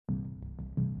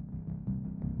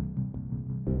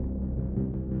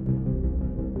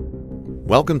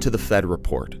Welcome to the Fed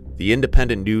Report, the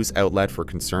independent news outlet for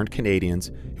concerned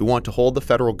Canadians who want to hold the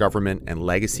federal government and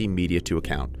legacy media to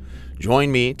account.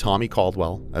 Join me, Tommy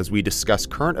Caldwell, as we discuss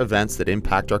current events that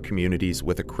impact our communities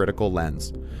with a critical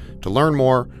lens. To learn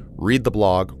more, read the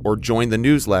blog, or join the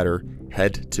newsletter,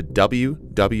 head to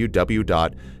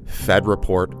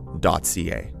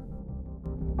www.fedreport.ca.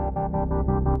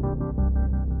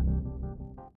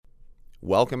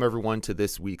 Welcome, everyone, to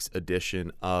this week's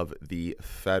edition of the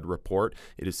Fed Report.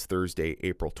 It is Thursday,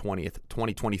 April 20th,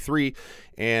 2023,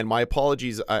 and my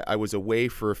apologies, I was away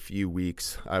for a few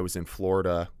weeks. I was in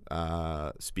Florida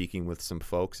speaking with some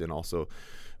folks and also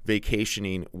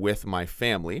vacationing with my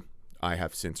family. I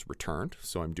have since returned,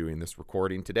 so I'm doing this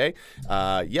recording today.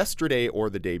 Yesterday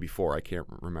or the day before, I can't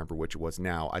remember which it was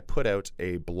now, I put out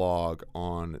a blog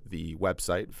on the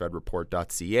website,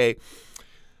 fedreport.ca,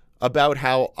 about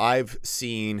how I've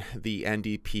seen the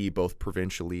NDP, both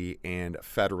provincially and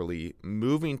federally,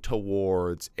 moving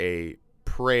towards a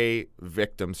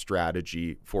prey-victim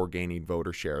strategy for gaining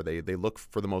voter share. They look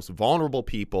for the most vulnerable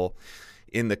people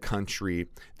in the country.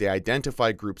 They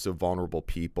identify groups of vulnerable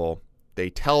people.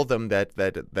 They tell them that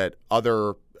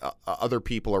other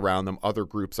people around them, other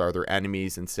groups are their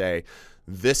enemies, and say,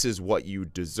 this is what you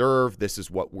deserve, this is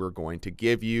what we're going to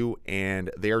give you, and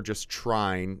they're just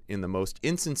trying in the most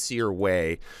insincere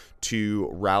way to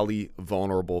rally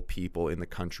vulnerable people in the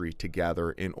country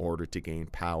together in order to gain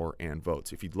power and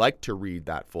votes. If you'd like to read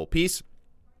that full piece,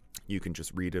 you can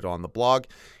just read it on the blog,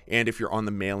 and if you're on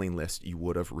the mailing list, you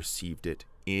would have received it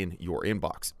in your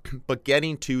inbox. But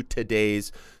getting to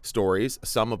today's stories,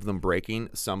 some of them breaking,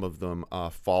 some of them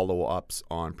follow-ups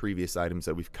on previous items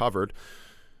that we've covered,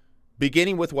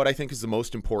 beginning with what I think is the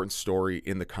most important story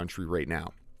in the country right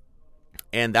now.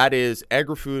 And that is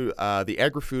Agri-Food, the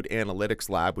Agri-Food Analytics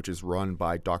Lab, which is run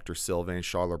by Dr. Sylvain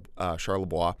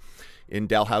Charlebois in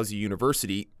Dalhousie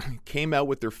University, came out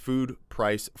with their food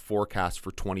price forecast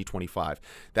for 2025.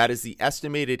 That is the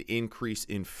estimated increase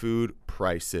in food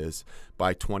prices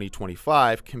by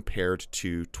 2025 compared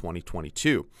to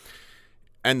 2022.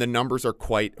 And the numbers are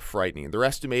quite frightening. They're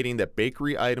estimating that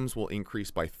bakery items will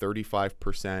increase by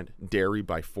 35%, dairy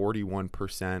by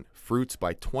 41%, fruits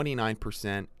by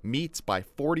 29%, meats by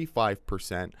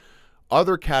 45%,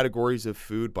 other categories of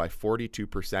food by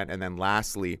 42%, and then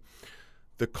lastly,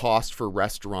 the cost for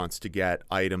restaurants to get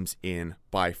items in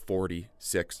by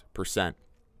 46%.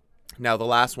 Now, the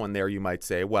last one there, you might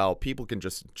say, well, people can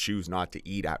just choose not to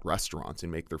eat at restaurants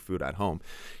and make their food at home.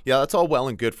 Yeah, that's all well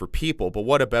and good for people, but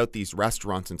what about these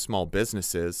restaurants and small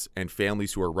businesses and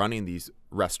families who are running these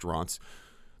restaurants,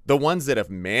 the ones that have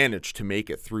managed to make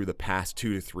it through the past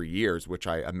 2 to 3 years, which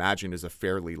I imagine is a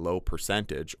fairly low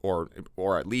percentage, or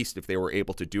at least if they were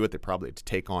able to do it, they probably had to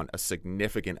take on a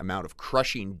significant amount of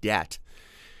crushing debt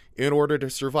in order to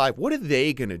survive. What are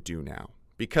they going to do now?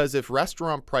 Because if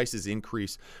restaurant prices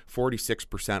increase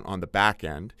 46% on the back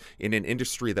end in an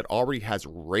industry that already has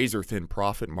razor-thin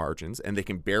profit margins and they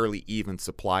can barely even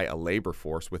supply a labor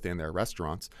force within their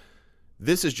restaurants,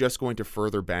 this is just going to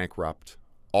further bankrupt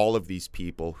all of these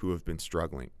people who have been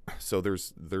struggling. So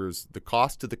there's the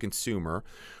cost to the consumer,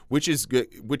 which is,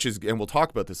 and we'll talk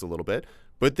about this a little bit,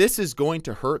 but this is going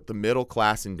to hurt the middle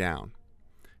class and down.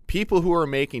 People who are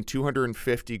making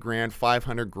 $250,000,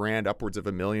 $500,000, upwards of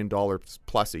 $1 million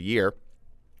plus a year,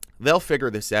 they'll figure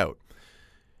this out.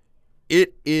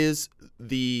 It is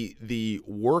the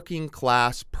working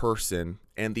class person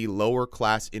and the lower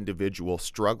class individual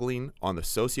struggling on the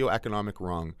socioeconomic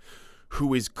rung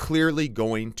who is clearly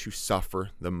going to suffer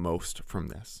the most from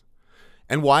this.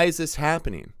 And why is this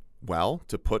happening? Well,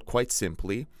 to put quite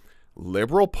simply,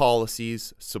 liberal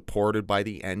policies supported by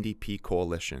the NDP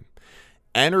coalition.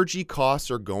 Energy costs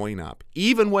are going up,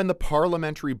 even when the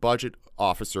parliamentary budget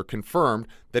officer confirmed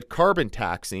that carbon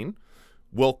taxing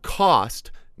will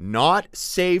cost, not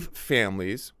save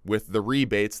families with the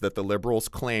rebates that the Liberals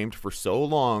claimed for so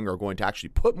long are going to actually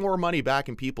put more money back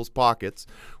in people's pockets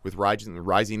with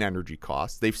rising energy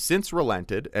costs. They've since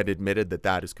relented and admitted that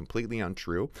that is completely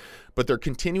untrue, but they're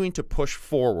continuing to push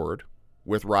forward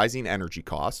with rising energy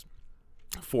costs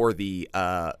for the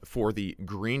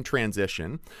green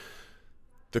transition.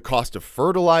 The cost of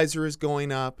fertilizer is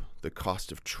going up, the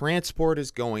cost of transport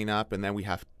is going up, and then we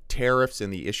have tariffs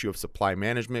and the issue of supply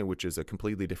management, which is a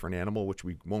completely different animal, which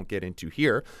we won't get into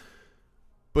here.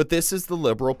 But this is the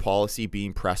Liberal policy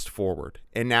being pressed forward.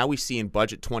 And now we see in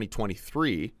Budget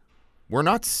 2023, we're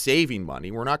not saving money,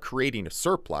 we're not creating a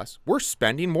surplus, we're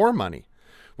spending more money,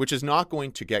 which is not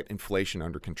going to get inflation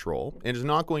under control and is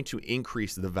not going to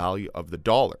increase the value of the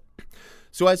dollar.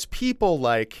 So as people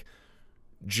like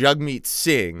Jagmeet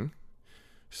Singh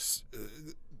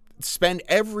spend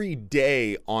every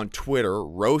day on Twitter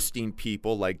roasting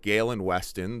people like Galen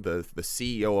Weston, the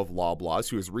CEO of Loblaws,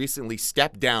 who has recently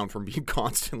stepped down from being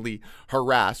constantly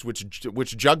harassed, which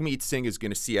Jagmeet Singh is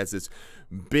going to see as this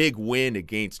big win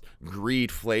against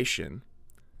greedflation.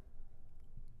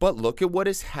 But look at what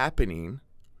is happening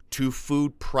to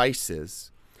food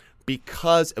prices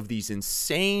because of these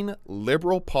insane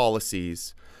liberal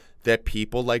policies that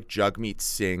people like Jagmeet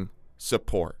Singh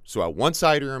support. So at one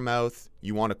side of your mouth,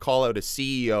 you want to call out a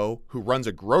CEO who runs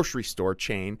a grocery store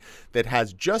chain that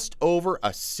has just over a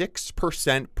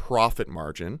 6% profit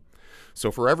margin.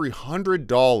 So for every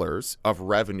 $100 of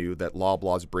revenue that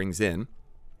Loblaws brings in,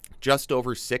 just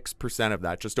over 6% of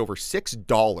that, just over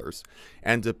 $6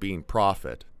 ends up being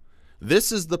profit.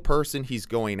 This is the person he's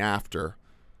going after.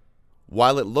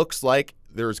 While it looks like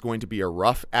there's going to be a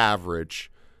rough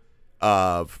average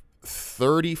of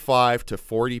 35 to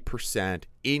 40%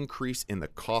 increase in the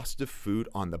cost of food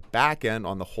on the back end,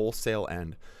 on the wholesale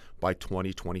end by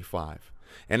 2025.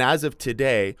 And as of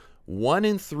today, 1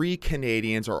 in 3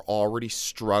 Canadians are already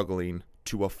struggling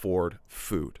to afford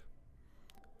food.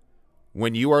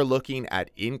 When you are looking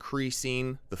at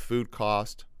increasing the food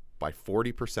cost by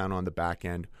 40% on the back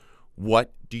end,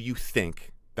 what do you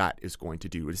think that is going to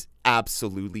do? It is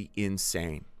absolutely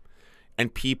insane.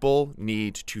 And people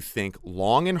need to think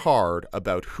long and hard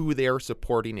about who they are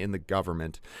supporting in the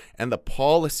government and the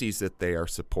policies that they are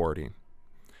supporting.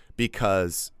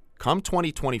 Because come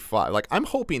 2025, I'm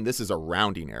hoping this is a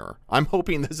rounding error. I'm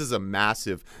hoping this is a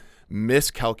massive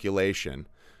miscalculation,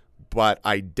 but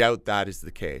I doubt that is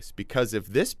the case. Because if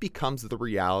this becomes the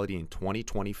reality in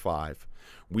 2025,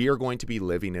 we are going to be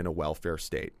living in a welfare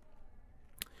state.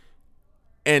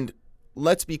 And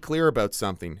let's be clear about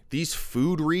something. These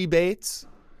food rebates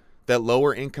that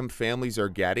lower income families are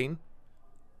getting,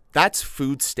 that's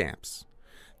food stamps.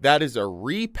 That is a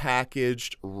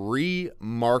repackaged,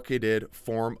 remarketed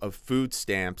form of food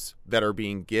stamps that are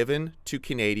being given to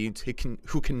Canadians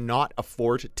who cannot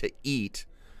afford to eat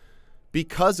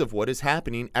because of what is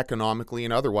happening economically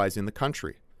and otherwise in the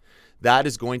country. That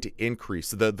is going to increase.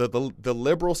 The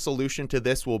liberal solution to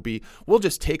this will be, we'll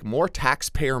just take more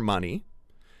taxpayer money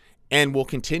and we'll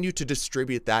continue to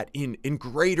distribute that in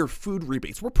greater food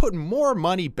rebates. We're putting more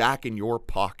money back in your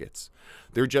pockets.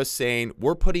 They're just saying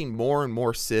we're putting more and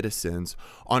more citizens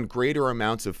on greater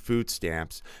amounts of food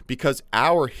stamps because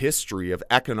our history of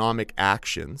economic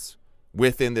actions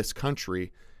within this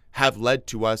country have led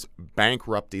to us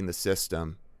bankrupting the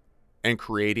system and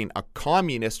creating a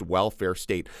communist welfare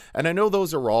state. And I know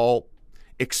those are all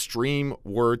extreme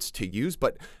words to use,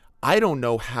 but I don't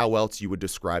know how else you would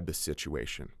describe the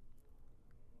situation.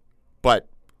 But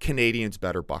Canadians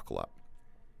better buckle up.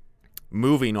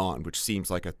 Moving on, which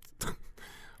seems like a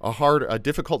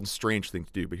difficult and strange thing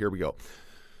to do, but here we go.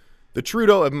 The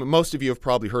Trudeau, most of you have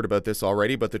probably heard about this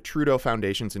already, but the Trudeau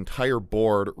Foundation's entire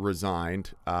board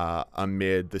resigned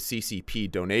amid the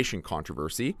CCP donation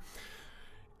controversy.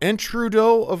 And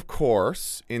Trudeau, of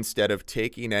course, instead of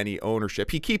taking any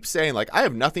ownership, he keeps saying, I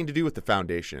have nothing to do with the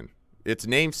foundation. It's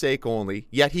namesake only,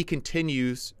 yet he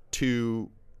continues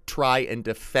to try and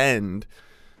defend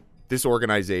this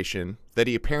organization that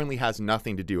he apparently has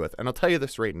nothing to do with. And I'll tell you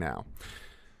this right now.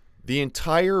 The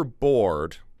entire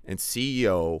board and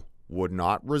CEO would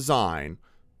not resign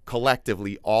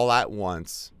collectively all at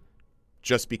once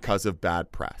just because of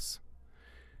bad press.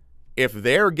 If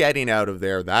they're getting out of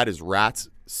there, that is rats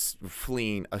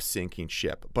fleeing a sinking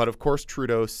ship. But of course,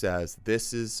 Trudeau says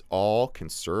this is all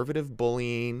conservative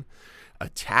bullying,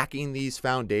 attacking these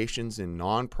foundations and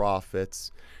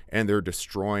nonprofits, and they're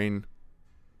destroying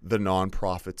the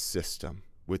nonprofit system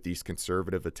with these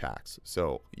conservative attacks.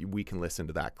 So we can listen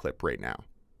to that clip right now.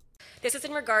 This is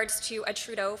in regards to a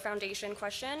Trudeau Foundation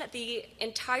question. The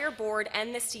entire board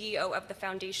and the CEO of the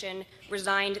foundation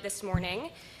resigned this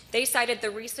morning. They cited the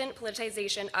recent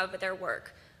politicization of their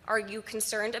work. Are you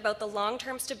concerned about the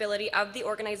long-term stability of the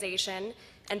organization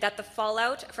and that the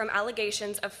fallout from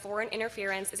allegations of foreign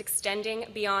interference is extending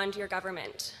beyond your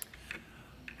government?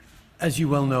 As you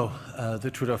well know, the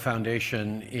Trudeau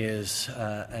Foundation is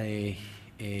a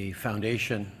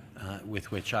foundation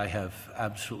with which I have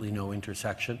absolutely no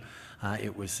intersection.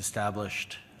 It was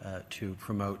established to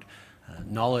promote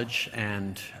knowledge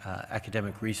and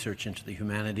academic research into the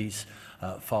humanities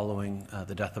following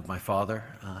the death of my father,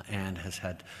 and has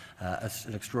had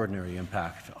an extraordinary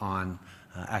impact on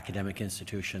academic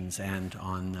institutions and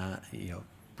on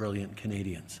brilliant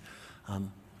Canadians.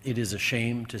 It is a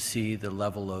shame to see the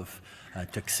level of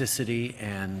toxicity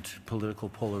and political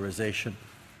polarization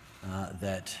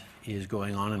that is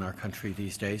going on in our country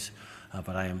these days,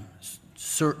 but I am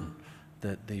certain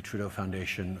that the Trudeau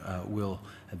Foundation will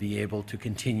be able to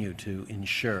continue to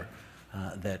ensure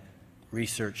that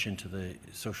research into the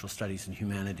social studies and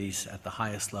humanities at the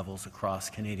highest levels across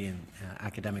Canadian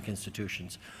academic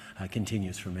institutions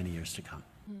continues for many years to come.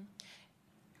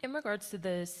 In regards to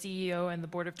the CEO and the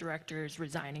board of directors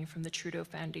resigning from the Trudeau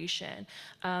Foundation,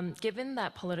 given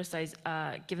that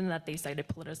they cited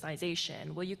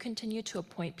politicization, will you continue to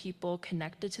appoint people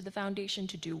connected to the foundation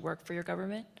to do work for your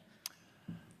government?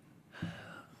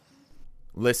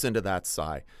 Listen to that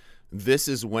sigh. This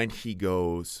is when he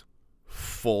goes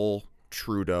full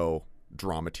Trudeau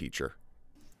drama teacher.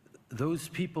 Those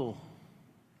people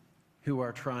who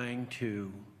are trying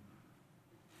to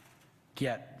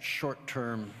get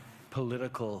short-term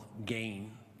political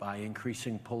gain by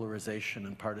increasing polarization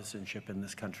and partisanship in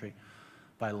this country,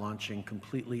 by launching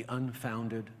completely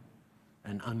unfounded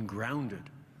and ungrounded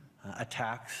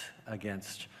attacks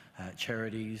against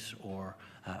charities or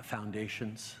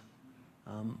foundations,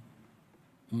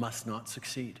 must not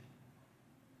succeed.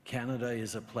 Canada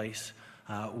is a place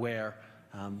where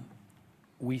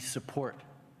we support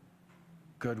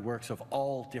good works of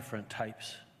all different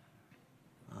types,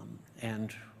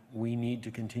 and we need to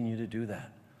continue to do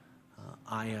that.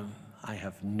 I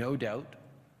have no doubt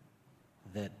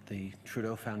that the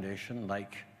Trudeau Foundation,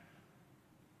 like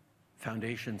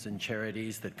foundations and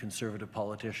charities that Conservative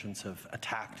politicians have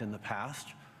attacked in the past,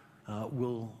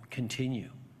 will continue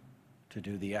to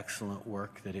do the excellent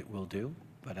work that it will do.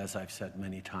 But as I've said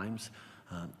many times,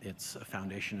 it's a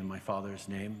foundation in my father's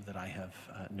name that I have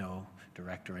no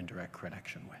direct or indirect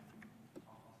connection with.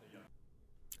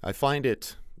 I find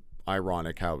it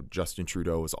ironic how Justin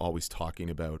Trudeau is always talking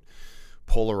about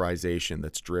polarization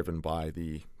that's driven by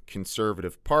the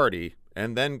Conservative Party,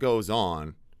 and then goes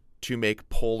on to make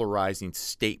polarizing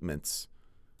statements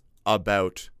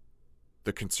about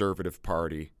the Conservative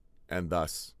Party and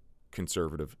thus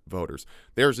Conservative voters.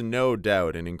 There's no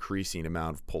doubt an increasing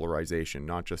amount of polarization,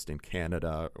 not just in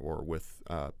Canada or with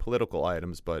political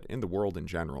items, but in the world in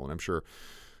general. And I'm sure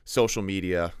social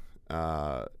media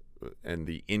and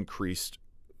the increased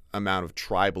amount of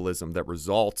tribalism that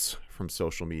results from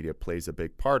social media plays a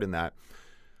big part in that.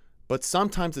 But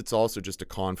sometimes it's also just a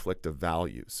conflict of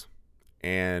values.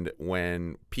 And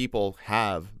when people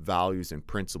have values and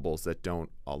principles that don't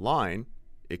align,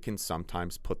 it can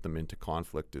sometimes put them into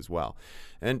conflict as well.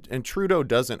 And Trudeau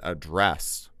doesn't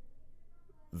address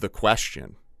the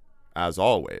question, as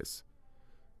always.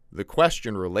 The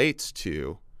question relates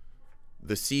to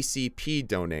the CCP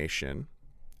donation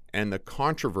and the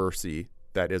controversy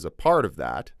that is a part of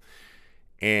that,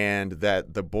 and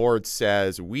that the board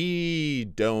says, we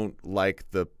don't like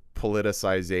the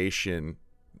politicization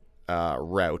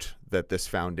route that this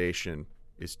foundation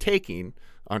is taking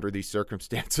under these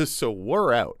circumstances, so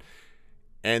we're out.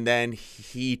 And then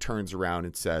he turns around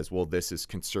and says, well, this is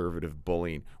conservative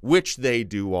bullying, which they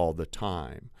do all the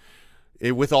time.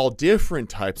 With all different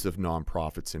types of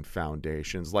nonprofits and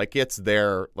foundations, like it's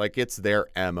their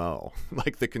MO.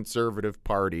 Like the Conservative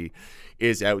Party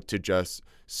is out to just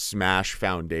smash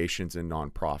foundations and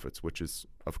nonprofits, which is,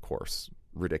 of course,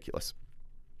 ridiculous.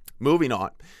 Moving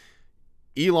on,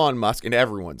 Elon Musk, and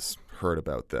everyone's heard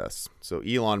about this. So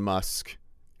Elon Musk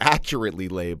accurately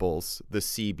labels the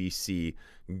CBC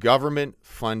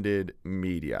government-funded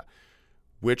media,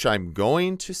 which I'm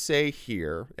going to say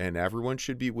here, and everyone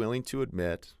should be willing to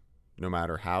admit, no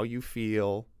matter how you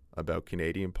feel about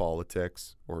Canadian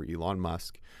politics or Elon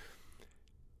Musk,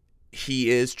 he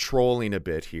is trolling a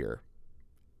bit here,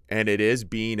 and it is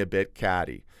being a bit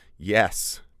catty.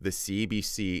 Yes, the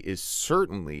CBC is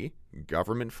certainly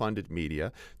government-funded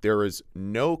media. There is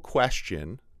no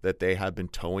question that they have been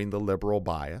towing the liberal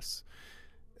bias.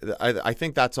 I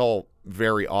think that's all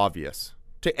very obvious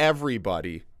to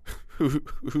everybody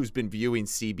who's been viewing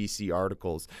CBC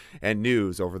articles and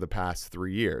news over the past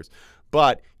 3 years.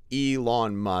 But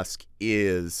Elon Musk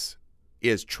is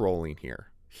trolling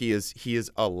here. He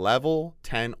is a level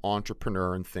 10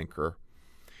 entrepreneur and thinker.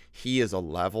 He is a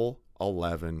level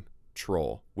 11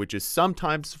 troll, which is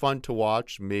sometimes fun to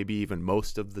watch, maybe even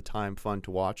most of the time fun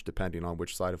to watch, depending on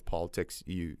which side of politics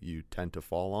you tend to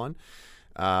fall on.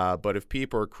 But if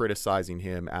people are criticizing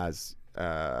him as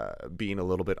being a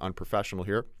little bit unprofessional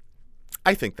here,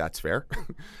 I think that's fair.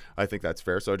 I think that's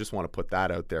fair. So I just want to put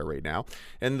that out there right now.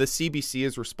 And the CBC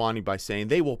is responding by saying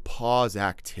they will pause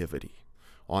activity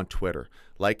on Twitter.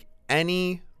 Like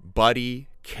anybody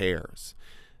cares.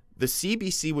 The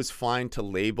CBC was fined to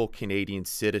label Canadian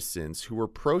citizens who were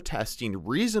protesting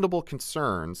reasonable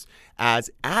concerns as,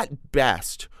 at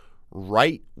best,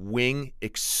 right-wing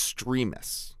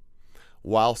extremists,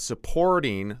 while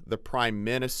supporting the Prime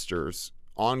Minister's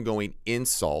ongoing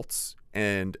insults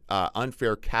and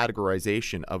unfair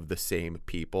categorization of the same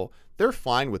people, they're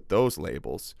fine with those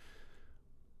labels.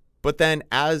 But then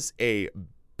as a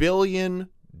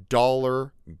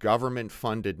billion-dollar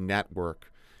government-funded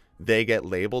network, they get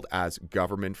labeled as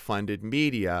government-funded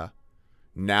media.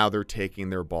 Now they're taking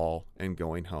their ball and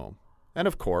going home. And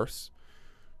of course,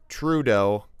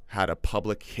 Trudeau had a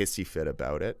public hissy fit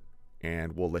about it,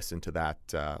 and we'll listen to that.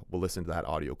 We'll listen to that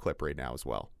audio clip right now as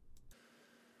well.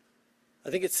 I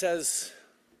think it says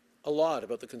a lot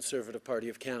about the Conservative Party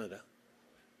of Canada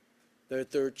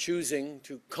that they're choosing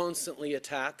to constantly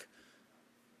attack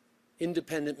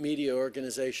independent media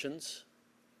organizations,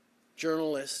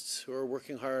 journalists who are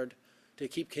working hard to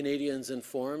keep Canadians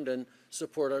informed and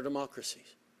support our democracy.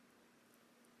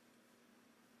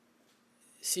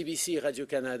 CBC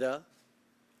Radio-Canada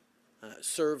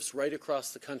serves right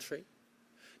across the country,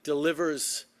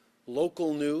 delivers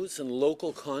local news and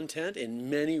local content in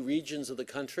many regions of the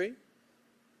country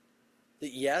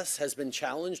that, yes, has been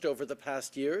challenged over the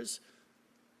past years,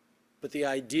 but the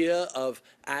idea of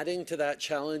adding to that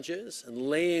challenges and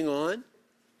laying on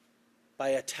by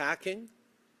attacking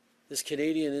this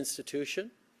Canadian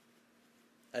institution,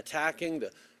 attacking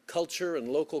the culture and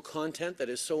local content that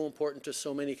is so important to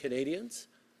so many Canadians,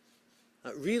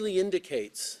 really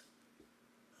indicates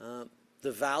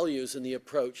the values and the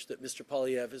approach that Mr.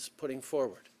 Poilievre is putting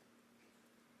forward.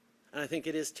 And I think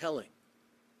it is telling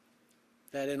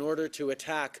that in order to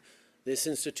attack this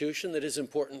institution that is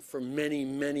important for many,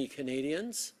 many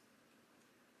Canadians,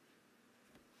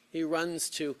 he runs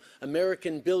to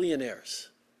American billionaires,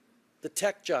 the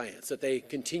tech giants that they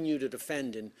continue to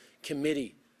defend in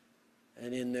committee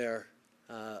and in their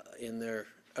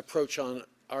approach on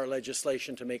our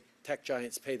legislation to make tech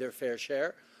giants pay their fair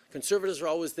share. Conservatives are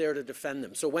always there to defend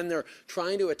them. So when they're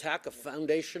trying to attack a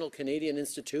foundational Canadian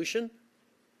institution,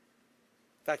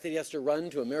 the fact that he has to run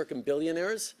to American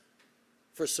billionaires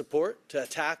for support to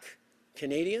attack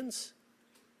Canadians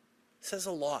says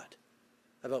a lot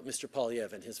about Mr.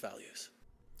 Poilievre and his values.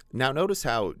 Now, notice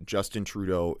how Justin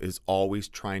Trudeau is always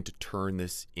trying to turn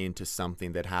this into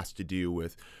something that has to do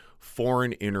with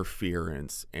foreign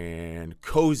interference and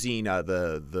cozying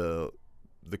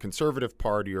the Conservative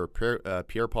Party or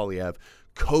Pierre Poilievre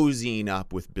cozying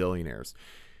up with billionaires.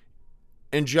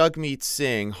 And Jagmeet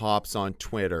Singh hops on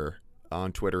Twitter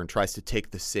and tries to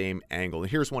take the same angle.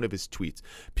 And here's one of his tweets.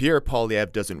 Pierre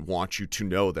Poilievre doesn't want you to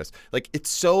know this. Like, it's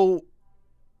so...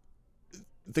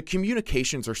 The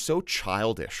communications are so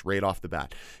childish right off the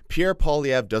bat. Pierre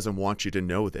Poilievre doesn't want you to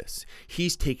know this.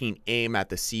 He's taking aim at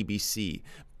the CBC,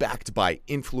 backed by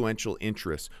influential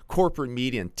interests, corporate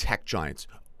media and tech giants,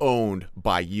 owned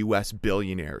by U.S.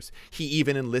 billionaires. He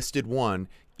even enlisted one,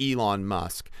 Elon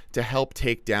Musk, to help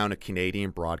take down a Canadian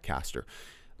broadcaster.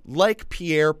 Like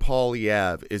Pierre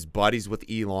Poilievre is buddies with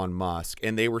Elon Musk,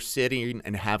 and they were sitting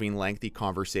and having lengthy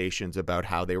conversations about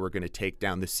how they were going to take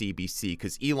down the CBC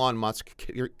because Elon Musk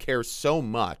cares so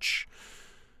much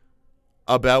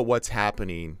about what's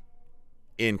happening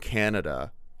in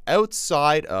Canada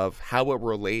outside of how it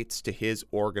relates to his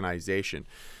organization.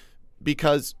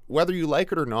 Because whether you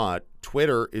like it or not,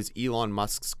 Twitter is Elon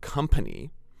Musk's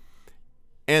company.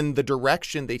 And the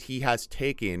direction that he has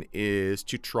taken is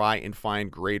to try and find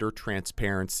greater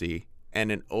transparency and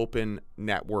an open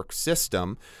network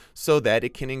system so that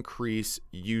it can increase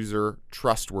user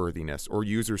trustworthiness or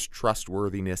users'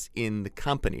 trustworthiness in the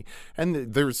company.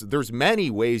 And there's many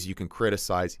ways you can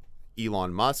criticize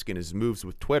Elon Musk and his moves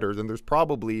with Twitter, and there's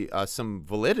probably some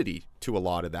validity to a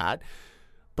lot of that.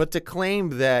 But to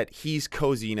claim that he's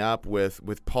cozying up with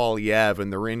Poilievre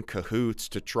and they're in cahoots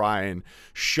to try and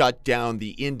shut down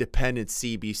the independent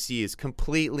CBC is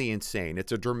completely insane.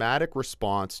 It's a dramatic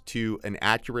response to an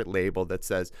accurate label that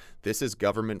says this is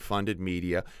government-funded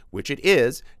media, which it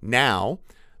is. Now,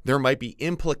 there might be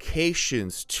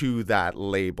implications to that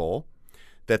label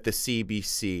that the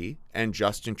CBC and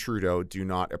Justin Trudeau do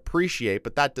not appreciate,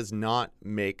 but that does not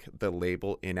make the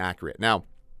label inaccurate. Now,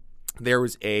 there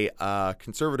was a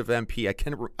Conservative MP, I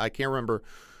can't remember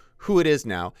who it is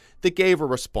now, that gave a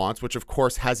response, which of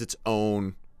course has its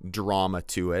own drama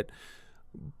to it,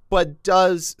 but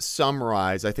does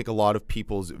summarize, I think, a lot of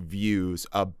people's views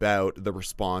about the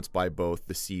response by both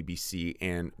the CBC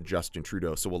and Justin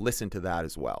Trudeau. So we'll listen to that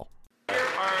as well. Here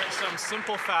are some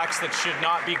simple facts that should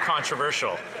not be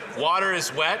controversial. Water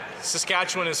is wet,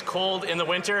 Saskatchewan is cold in the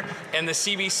winter, and the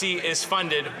CBC is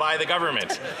funded by the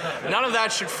government. None of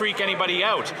that should freak anybody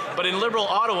out. But in Liberal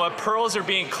Ottawa, pearls are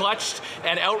being clutched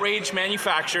and outrage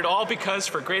manufactured, all because,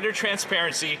 for greater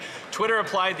transparency, Twitter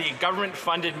applied the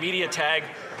government-funded media tag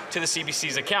to the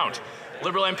CBC's account.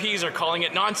 Liberal MPs are calling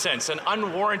it nonsense, an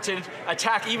unwarranted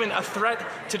attack, even a threat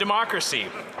to democracy.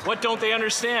 What don't they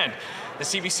understand? The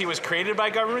CBC was created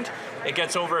by government, it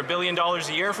gets over $1 billion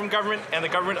a year from government, and the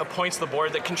government appoints the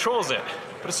board that controls it.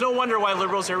 But it's no wonder why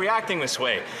Liberals are reacting this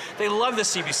way. They love the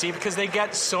CBC because they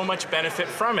get so much benefit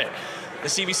from it. The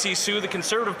CBC sued the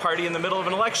Conservative Party in the middle of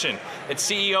an election. Its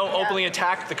CEO openly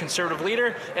attacked the Conservative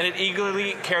leader, and it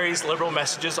eagerly carries Liberal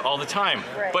messages all the time.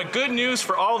 Right. But good news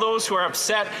for all those who are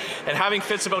upset and having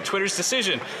fits about Twitter's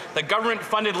decision. The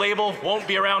government-funded label won't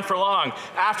be around for long.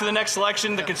 After the next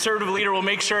election, the Conservative leader will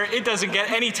make sure it doesn't get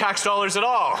any tax dollars at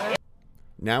all.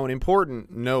 Now, an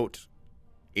important note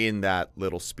in that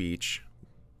little speech,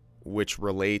 which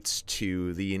relates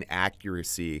to the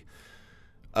inaccuracy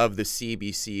of the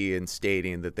CBC in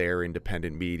stating that they're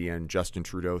independent media and Justin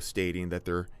Trudeau stating that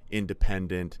they're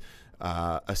independent,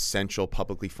 essential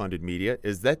publicly funded media,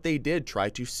 is that they did try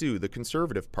to sue the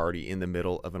Conservative Party in the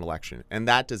middle of an election. And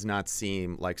that does not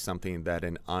seem like something that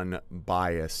an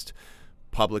unbiased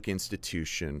public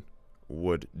institution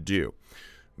would do.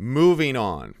 Moving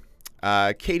on,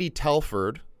 Katie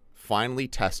Telford finally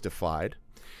testified.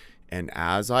 And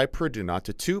as I predicted, not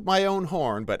to toot my own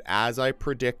horn, but as I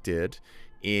predicted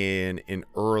in an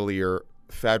earlier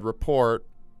Fed report,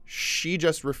 she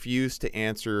just refused to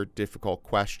answer difficult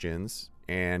questions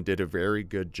and did a very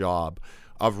good job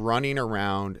of running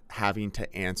around having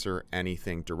to answer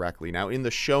anything directly. Now, in the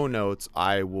show notes,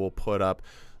 I will put up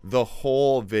the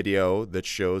whole video that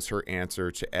shows her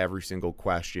answer to every single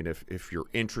question if you're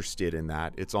interested in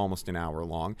that. It's almost an hour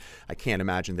long. I can't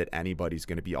imagine that anybody's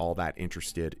going to be all that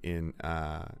interested in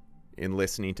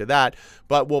listening to that,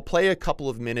 but we'll play a couple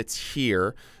of minutes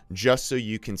here just so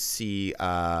you can see,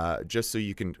 just so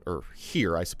you can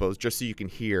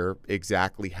hear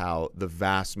exactly how the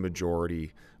vast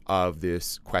majority of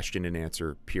this question and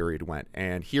answer period went.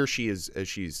 And here she is,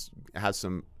 as has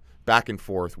some back and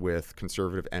forth with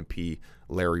Conservative MP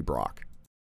Larry Brock.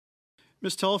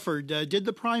 Ms. Telford, did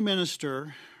the Prime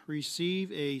Minister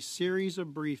receive a series of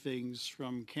briefings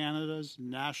from Canada's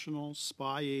National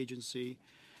Spy Agency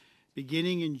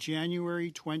beginning in January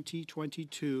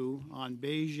 2022 on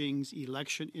Beijing's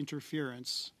election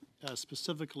interference,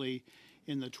 specifically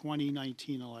in the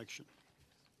 2019 election?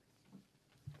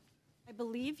 I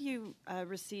believe you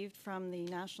received from the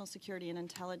National Security and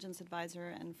Intelligence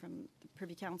Advisor and from the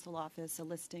Privy Council Office a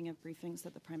listing of briefings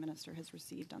that the Prime Minister has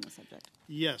received on the subject.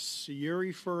 Yes, you're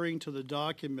referring to the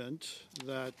document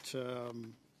that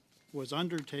was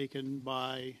undertaken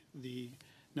by the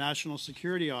National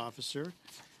Security Officer,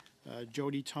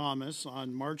 Jody Thomas,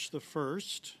 on March the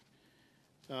 1st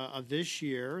of this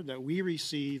year that we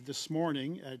received this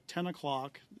morning at 10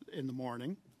 o'clock in the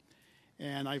morning.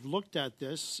 And I've looked at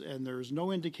this, and there's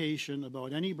no indication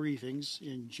about any briefings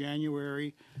in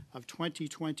January of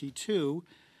 2022.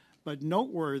 But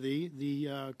noteworthy,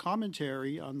 the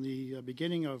commentary on the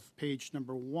beginning of page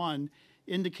number 1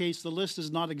 indicates the list is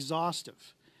not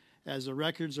exhaustive, as the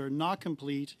records are not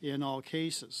complete in all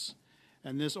cases.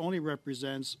 And this only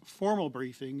represents formal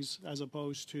briefings as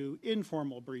opposed to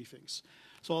informal briefings.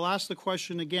 So I'll ask the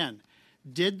question again.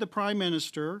 Did the Prime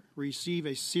Minister receive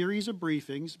a series of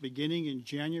briefings beginning in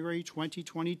January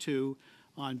 2022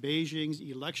 on Beijing's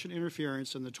election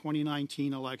interference in the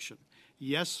 2019 election?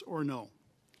 Yes or no?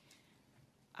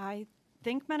 I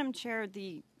think, Madam Chair,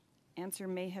 the answer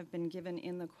may have been given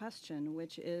in the question,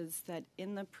 which is that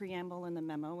in the preamble in the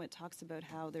memo, it talks about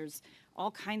how there's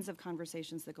all kinds of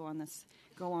conversations that go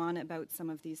on about some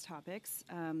of these topics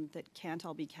that can't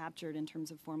all be captured in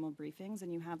terms of formal briefings,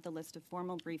 and you have the list of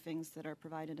formal briefings that are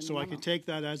provided in the memo. So I could take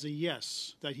that as a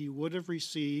yes, that he would have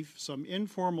received some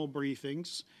informal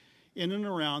briefings in and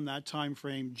around that time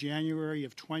frame, January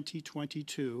of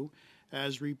 2022,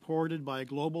 as reported by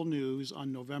Global News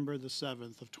on November the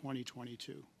 7th of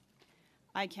 2022.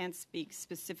 I can't speak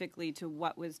specifically to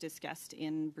what was discussed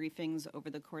in briefings over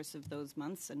the course of those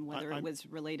months and whether it was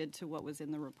related to what was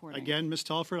in the reporting. Again, Ms.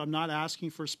 Telford, I'm not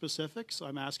asking for specifics.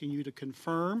 I'm asking you to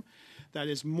confirm that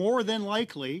it's more than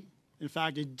likely, in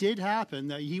fact, it did happen,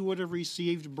 that he would have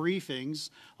received briefings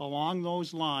along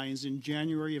those lines in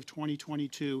January of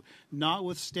 2022,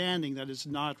 notwithstanding that it's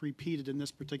not repeated in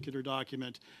this particular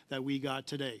document that we got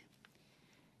today.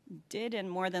 Did and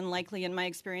more than likely, in my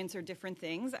experience, are different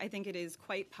things. I think it is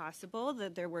quite possible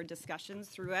that there were discussions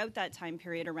throughout that time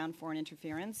period around foreign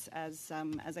interference. As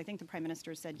I think the Prime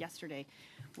Minister said yesterday,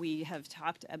 we have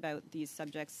talked about these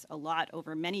subjects a lot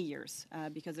over many years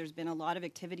because there's been a lot of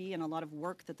activity and a lot of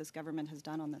work that this government has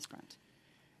done on this front.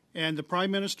 And the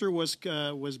Prime Minister was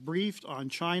briefed on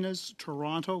China's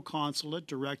Toronto consulate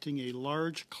directing a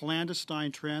large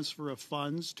clandestine transfer of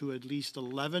funds to at least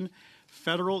 11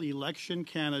 federal election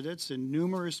candidates and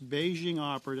numerous Beijing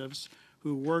operatives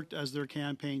who worked as their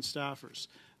campaign staffers.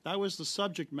 That was the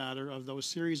subject matter of those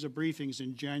series of briefings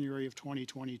in January of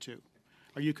 2022.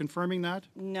 Are you confirming that?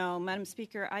 No, Madam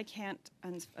Speaker, I can't,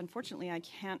 unfortunately, I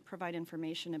can't provide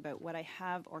information about what I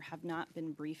have or have not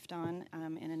been briefed on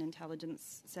in an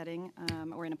intelligence setting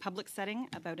or in a public setting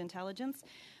about intelligence.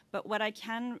 But what I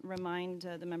can remind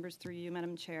the members through you,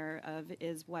 Madam Chair, of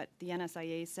is what the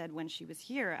NSIA said when she was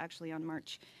here, actually on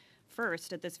March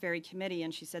 1st at this very committee,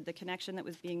 and she said the connection that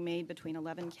was being made between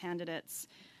 11 candidates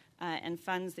and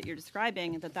funds that you're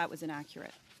describing, that was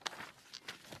inaccurate.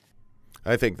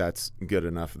 I think that's good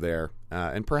enough there.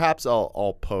 And perhaps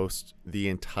I'll post the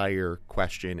entire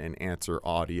question and answer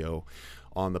audio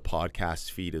on the podcast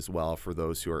feed as well for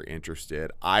those who are interested.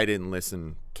 I didn't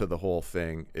listen to the whole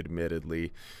thing,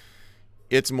 admittedly.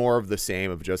 It's more of the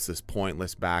same of just this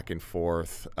pointless back and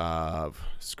forth of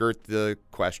skirt the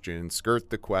question,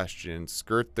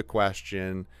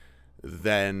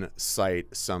 then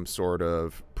cite some sort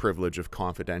of privilege of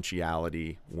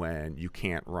confidentiality when you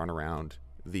can't run around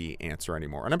the answer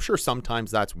anymore. And I'm sure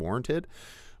sometimes that's warranted,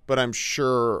 but I'm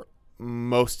sure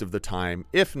most of the time,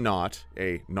 if not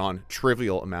a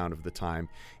non-trivial amount of the time,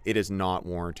 it is not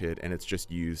warranted, and it's just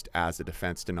used as a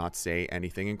defense to not say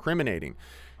anything incriminating.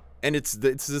 And it's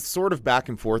this sort of back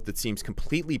and forth that seems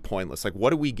completely pointless. Like,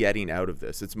 what are we getting out of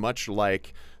this? It's much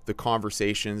like the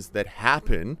conversations that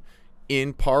happen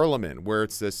in Parliament, where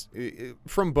it's this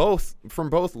from both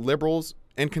liberals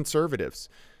and conservatives,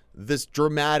 this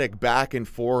dramatic back and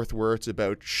forth where it's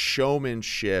about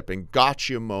showmanship and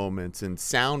gotcha moments and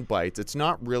sound bites. It's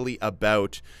not really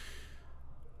about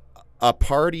a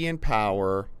party in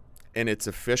power and its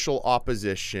official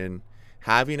opposition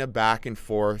having a back and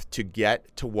forth to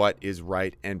get to what is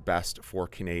right and best for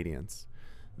Canadians.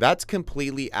 That's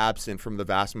completely absent from the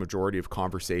vast majority of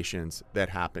conversations that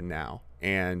happen now.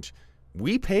 And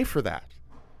we pay for that.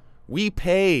 We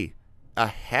pay a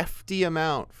hefty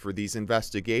amount for these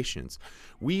investigations.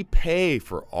 We pay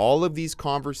for all of these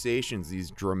conversations, these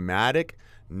dramatic,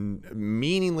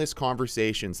 meaningless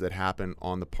conversations that happen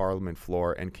on the Parliament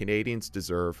floor, and Canadians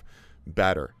deserve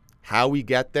better. How we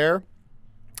get there,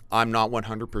 I'm not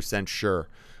 100% sure,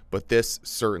 but this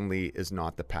certainly is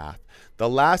not the path. The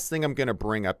last thing I'm going to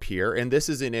bring up here, and this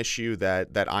is an issue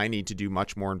that I need to do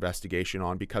much more investigation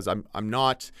on, because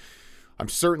I'm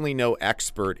certainly no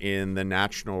expert in the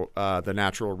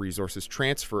Natural Resources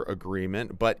Transfer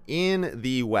Agreement, but in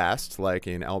the West, like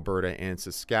in Alberta and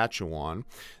Saskatchewan,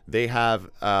 they have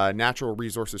natural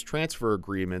resources transfer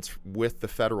agreements with the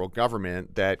federal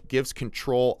government that gives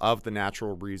control of the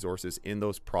natural resources in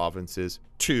those provinces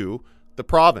to the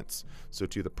province. So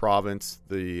to the province,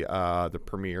 the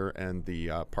premier and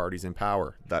the parties in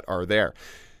power that are there.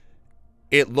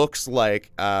 It looks like,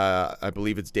 I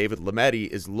believe it's David Lametti,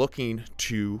 is looking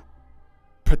to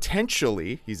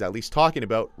potentially, he's at least talking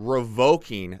about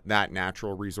revoking that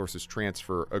natural resources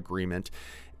transfer agreement.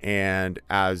 And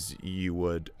as you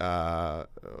would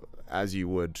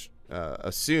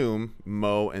assume,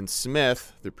 Moe and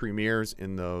Smith, the premiers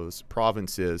in those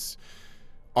provinces,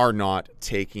 are not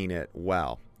taking it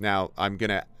well. Now, I'm going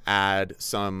to add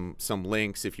some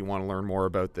links if you want to learn more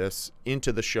about this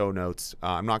into the show notes.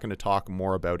 I'm not going to talk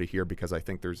more about it here because I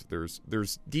think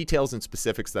there's details and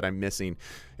specifics that I'm missing,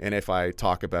 and if I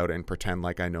talk about it and pretend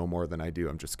like I know more than I do,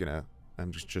 I'm just gonna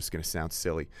sound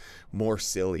silly, more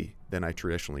silly than I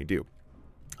traditionally do.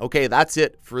 Okay, that's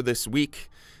it for this week.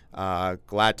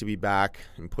 Glad to be back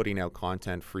and putting out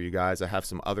content for you guys. I have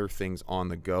some other things on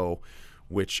the go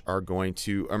which are going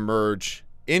to emerge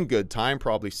in good time,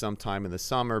 probably sometime in the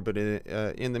summer. But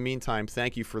in the meantime,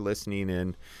 thank you for listening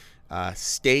in.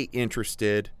 Stay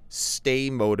interested, stay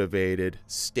motivated,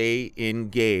 stay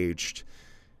engaged.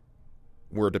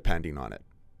 We're depending on it.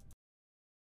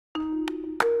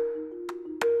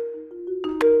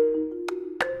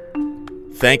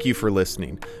 Thank you for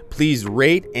listening. Please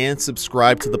rate and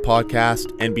subscribe to the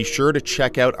podcast, and be sure to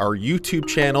check out our YouTube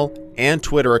channel and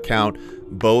Twitter account,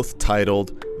 both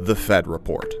titled The Fed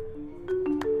Report.